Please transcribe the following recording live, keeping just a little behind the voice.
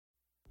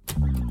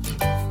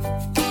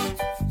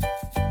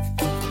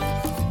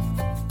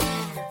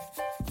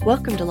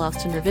Welcome to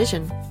Lost in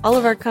Revision. All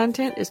of our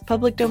content is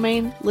public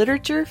domain,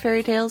 literature,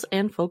 fairy tales,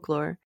 and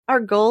folklore. Our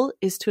goal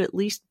is to at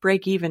least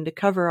break even to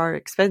cover our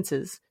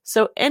expenses,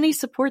 so any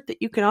support that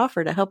you can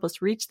offer to help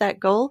us reach that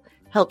goal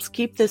helps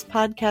keep this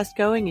podcast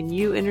going and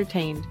you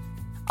entertained.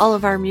 All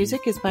of our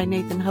music is by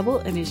Nathan Hubble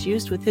and is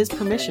used with his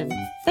permission.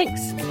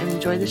 Thanks, and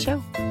enjoy the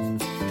show.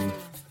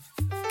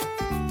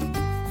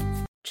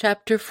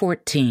 Chapter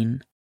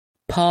 14,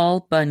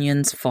 Paul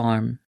Bunyan's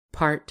Farm,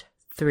 Part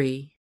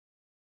 3.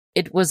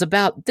 It was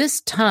about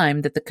this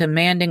time that the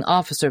commanding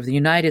officer of the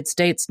United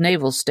States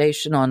Naval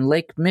Station on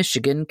Lake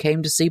Michigan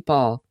came to see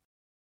Paul.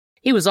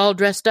 He was all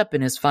dressed up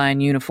in his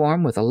fine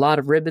uniform with a lot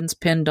of ribbons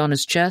pinned on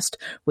his chest,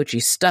 which he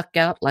stuck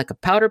out like a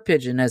pouter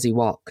pigeon as he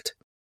walked.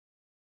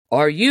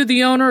 "Are you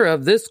the owner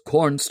of this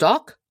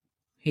cornstalk?"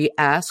 he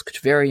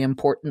asked very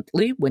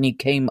importantly when he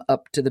came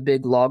up to the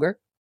big logger.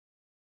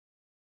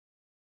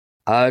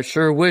 "I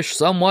sure wish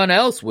someone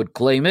else would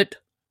claim it,"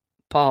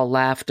 Paul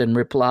laughed in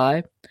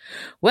reply.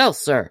 "Well,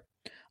 sir,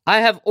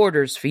 I have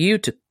orders for you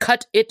to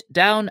cut it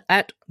down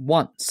at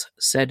once,"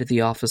 said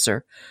the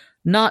officer,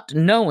 not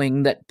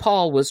knowing that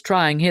Paul was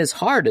trying his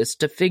hardest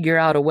to figure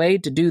out a way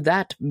to do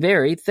that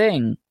very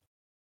thing.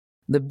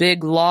 The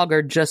big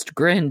logger just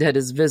grinned at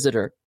his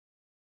visitor.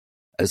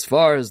 "As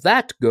far as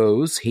that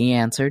goes," he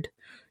answered,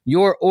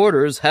 "your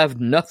orders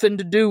have nothing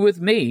to do with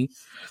me.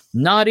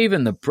 Not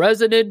even the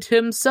president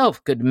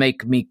himself could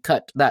make me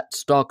cut that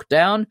stalk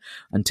down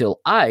until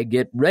I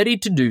get ready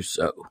to do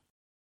so."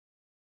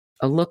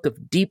 A look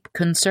of deep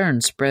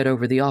concern spread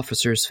over the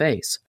officer's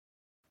face.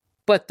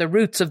 "But the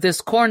roots of this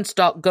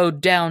cornstalk go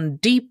down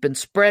deep and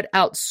spread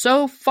out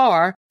so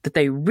far that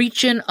they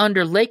reach in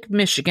under Lake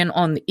Michigan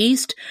on the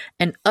east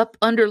and up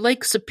under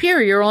Lake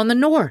Superior on the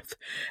north,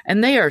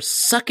 and they are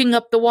sucking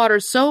up the water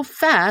so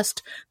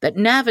fast that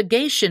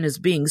navigation is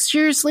being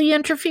seriously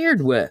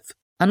interfered with.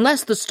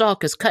 Unless the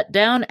stalk is cut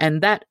down,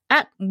 and that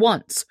at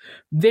once,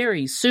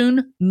 very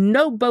soon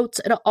no boats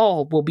at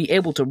all will be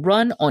able to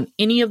run on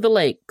any of the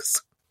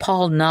lakes."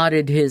 Paul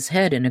nodded his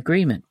head in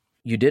agreement.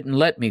 "You didn't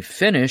let me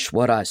finish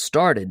what I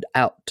started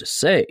out to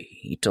say,"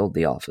 he told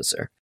the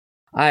officer.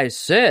 "I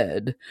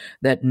said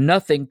that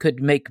nothing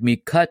could make me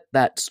cut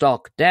that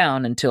stalk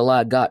down until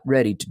I got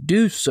ready to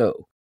do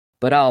so,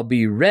 but I'll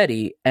be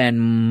ready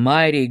and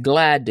mighty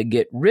glad to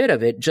get rid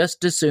of it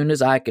just as soon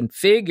as I can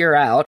figure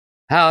out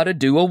how to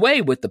do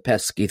away with the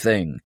pesky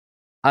thing.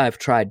 I've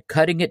tried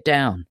cutting it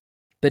down,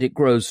 but it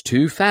grows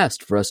too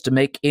fast for us to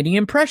make any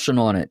impression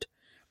on it."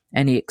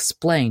 And he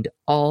explained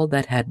all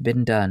that had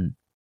been done.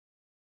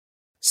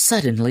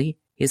 Suddenly,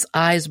 his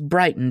eyes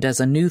brightened as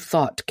a new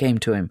thought came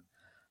to him.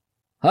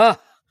 "Ha!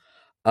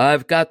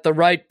 I've got the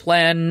right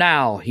plan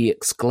now," he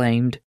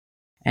exclaimed,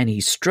 and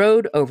he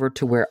strode over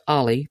to where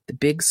Ollie, the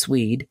big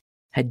Swede,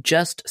 had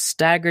just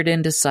staggered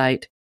into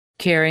sight,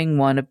 carrying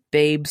one of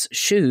Babe's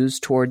shoes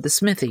toward the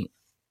smithy.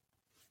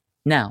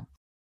 Now,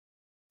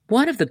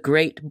 one of the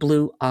great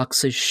blue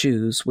ox's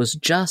shoes was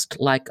just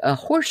like a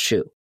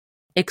horseshoe,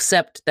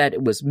 except that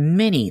it was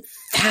many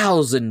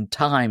 1,000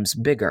 times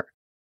bigger,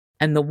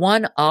 and the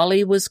one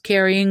Ollie was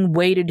carrying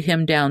weighted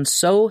him down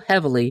so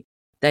heavily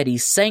that he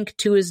sank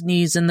to his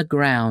knees in the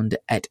ground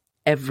at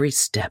every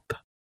step.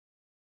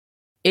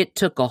 It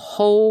took a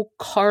whole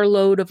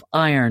carload of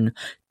iron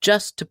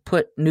just to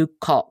put new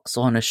caulks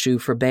on a shoe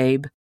for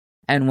Babe,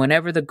 and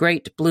whenever the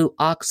great blue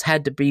ox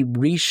had to be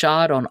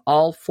reshod on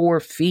all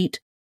 4 feet,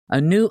 a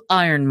new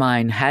iron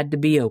mine had to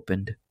be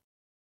opened.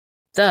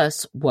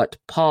 Thus, what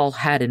Paul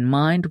had in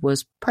mind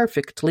was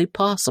perfectly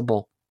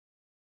possible.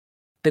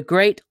 The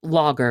great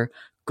logger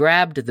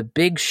grabbed the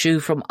big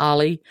shoe from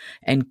Ollie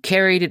and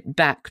carried it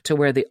back to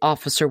where the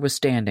officer was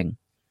standing.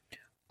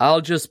 "I'll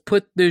just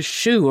put this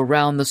shoe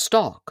around the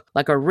stalk,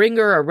 like a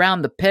ringer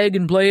around the peg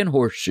in playing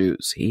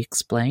horseshoes," he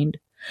explained,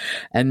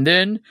 "and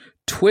then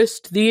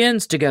twist the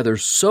ends together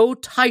so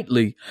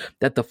tightly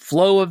that the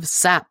flow of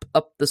sap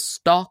up the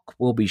stalk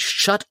will be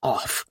shut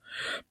off.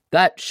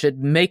 That should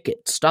make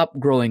it stop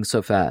growing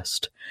so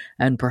fast,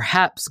 and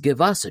perhaps give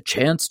us a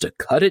chance to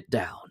cut it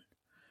down."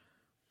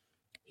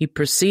 He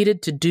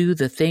proceeded to do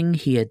the thing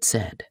he had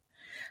said,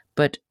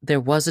 but there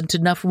wasn't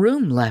enough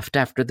room left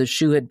after the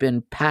shoe had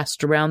been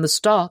passed around the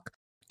stalk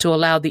to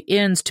allow the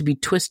ends to be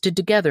twisted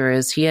together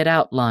as he had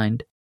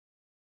outlined.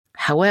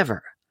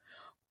 However,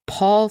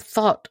 Paul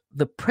thought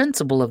the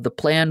principle of the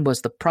plan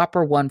was the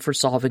proper one for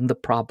solving the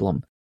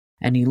problem,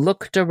 and he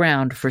looked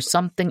around for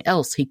something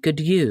else he could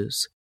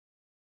use.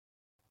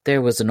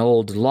 There was an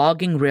old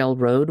logging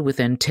railroad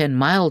within 10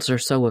 miles or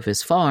so of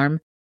his farm,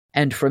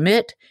 and from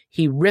it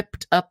he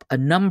ripped up a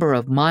number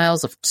of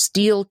miles of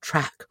steel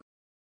track,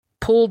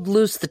 pulled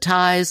loose the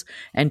ties,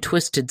 and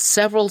twisted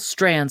several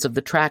strands of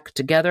the track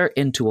together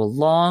into a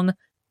long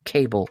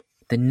cable.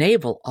 The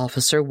naval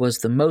officer was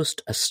the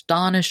most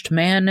astonished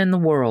man in the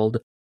world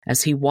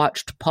as he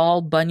watched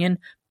Paul Bunyan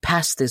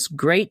pass this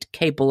great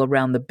cable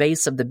around the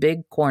base of the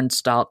big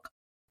cornstalk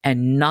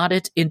and knot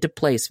it into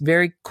place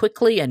very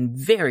quickly and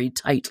very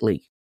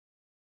tightly.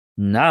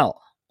 "Now,"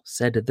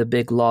 said the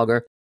big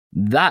logger,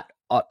 "that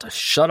ought to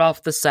shut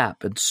off the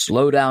sap and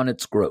slow down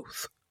its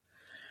growth."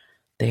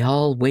 They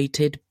all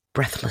waited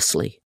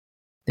breathlessly,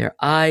 their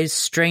eyes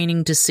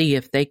straining to see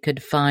if they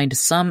could find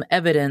some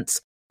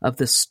evidence of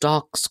the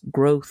stalk's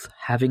growth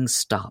having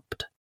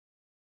stopped.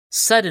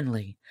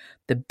 Suddenly,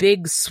 the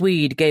big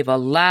Swede gave a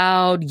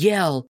loud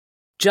yell,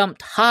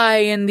 jumped high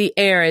in the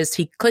air as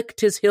he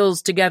clicked his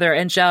heels together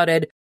and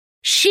shouted,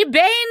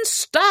 "Shebane,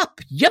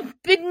 stop!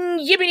 Yumpin'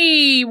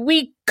 yibbity!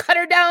 We cut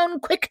her down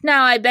quick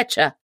now, I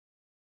betcha!"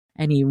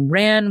 And he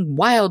ran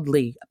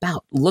wildly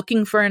about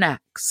looking for an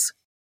axe.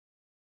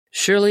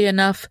 Surely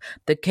enough,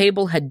 the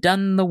cable had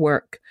done the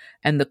work,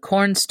 and the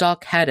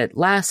cornstalk had at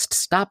last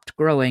stopped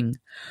growing.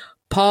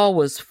 Paul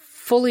was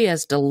fully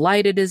as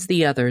delighted as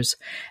the others,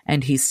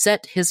 and he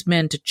set his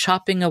men to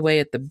chopping away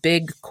at the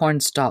big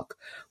cornstalk,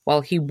 while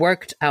he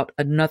worked out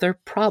another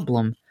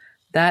problem,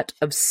 that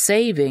of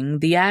saving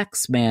the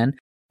axeman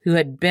who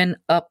had been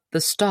up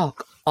the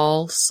stalk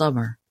all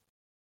summer.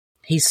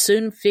 He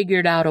soon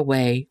figured out a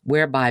way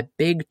whereby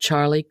Big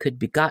Charlie could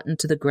be gotten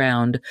to the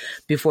ground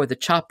before the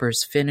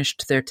choppers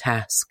finished their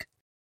task.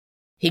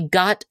 He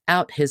got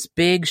out his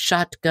big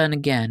shotgun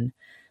again,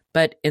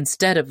 but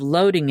instead of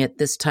loading it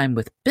this time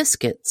with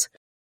biscuits,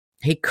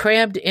 he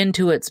crammed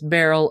into its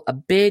barrel a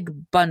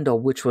big bundle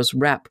which was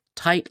wrapped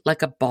tight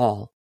like a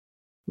ball.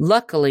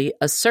 Luckily,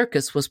 a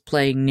circus was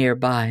playing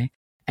nearby,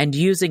 and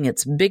using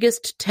its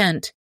biggest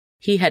tent,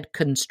 he had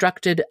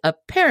constructed a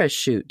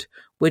parachute,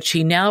 which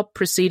he now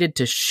proceeded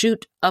to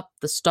shoot up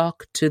the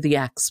stalk to the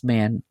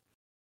axeman.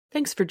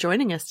 Thanks for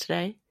joining us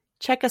today.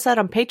 Check us out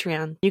on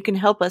Patreon. You can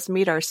help us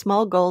meet our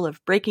small goal of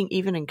breaking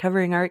even and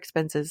covering our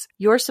expenses.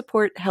 Your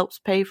support helps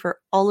pay for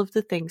all of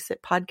the things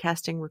that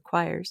podcasting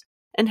requires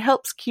and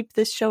helps keep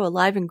this show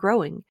alive and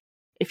growing.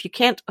 If you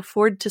can't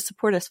afford to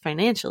support us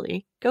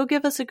financially, go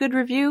give us a good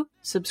review,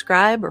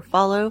 subscribe or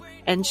follow,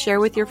 and share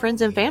with your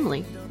friends and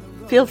family.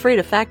 Feel free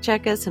to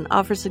fact-check us and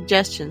offer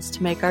suggestions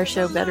to make our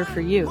show better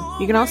for you.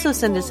 You can also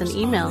send us an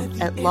email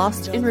at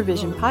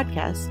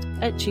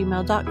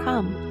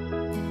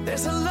lostinrevisionpodcast@gmail.com.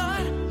 There's a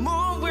lot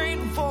more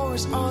waiting for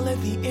us all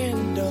at the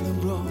end of the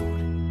road.